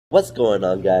What's going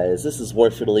on, guys? This is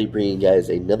Warfiddly bringing you guys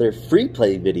another free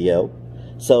play video.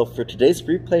 So for today's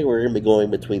free play, we're going to be going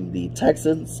between the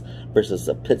Texans versus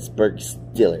the Pittsburgh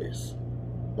Steelers.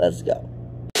 Let's go.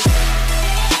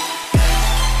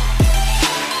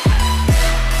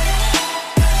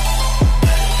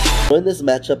 So in this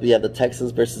matchup, we have the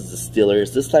Texans versus the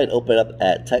Steelers. This line opened up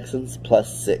at Texans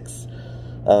 +6.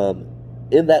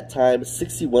 In that time,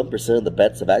 61% of the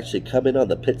bets have actually come in on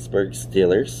the Pittsburgh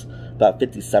Steelers, about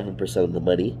 57% of the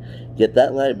money. Yet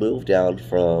that line moved down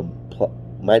from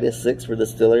 -6 for the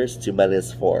Steelers to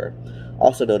 -4,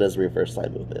 also known as reverse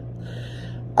line movement.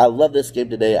 I love this game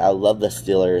today. I love the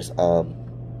Steelers.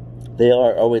 They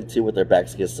are 0-2 with their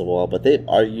backs against the wall, but they've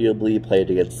arguably played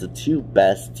against the two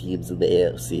best teams in the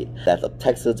AFC. That the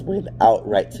Texans win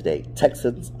outright today.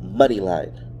 Texans money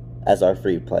line as our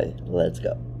free play. Let's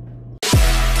go.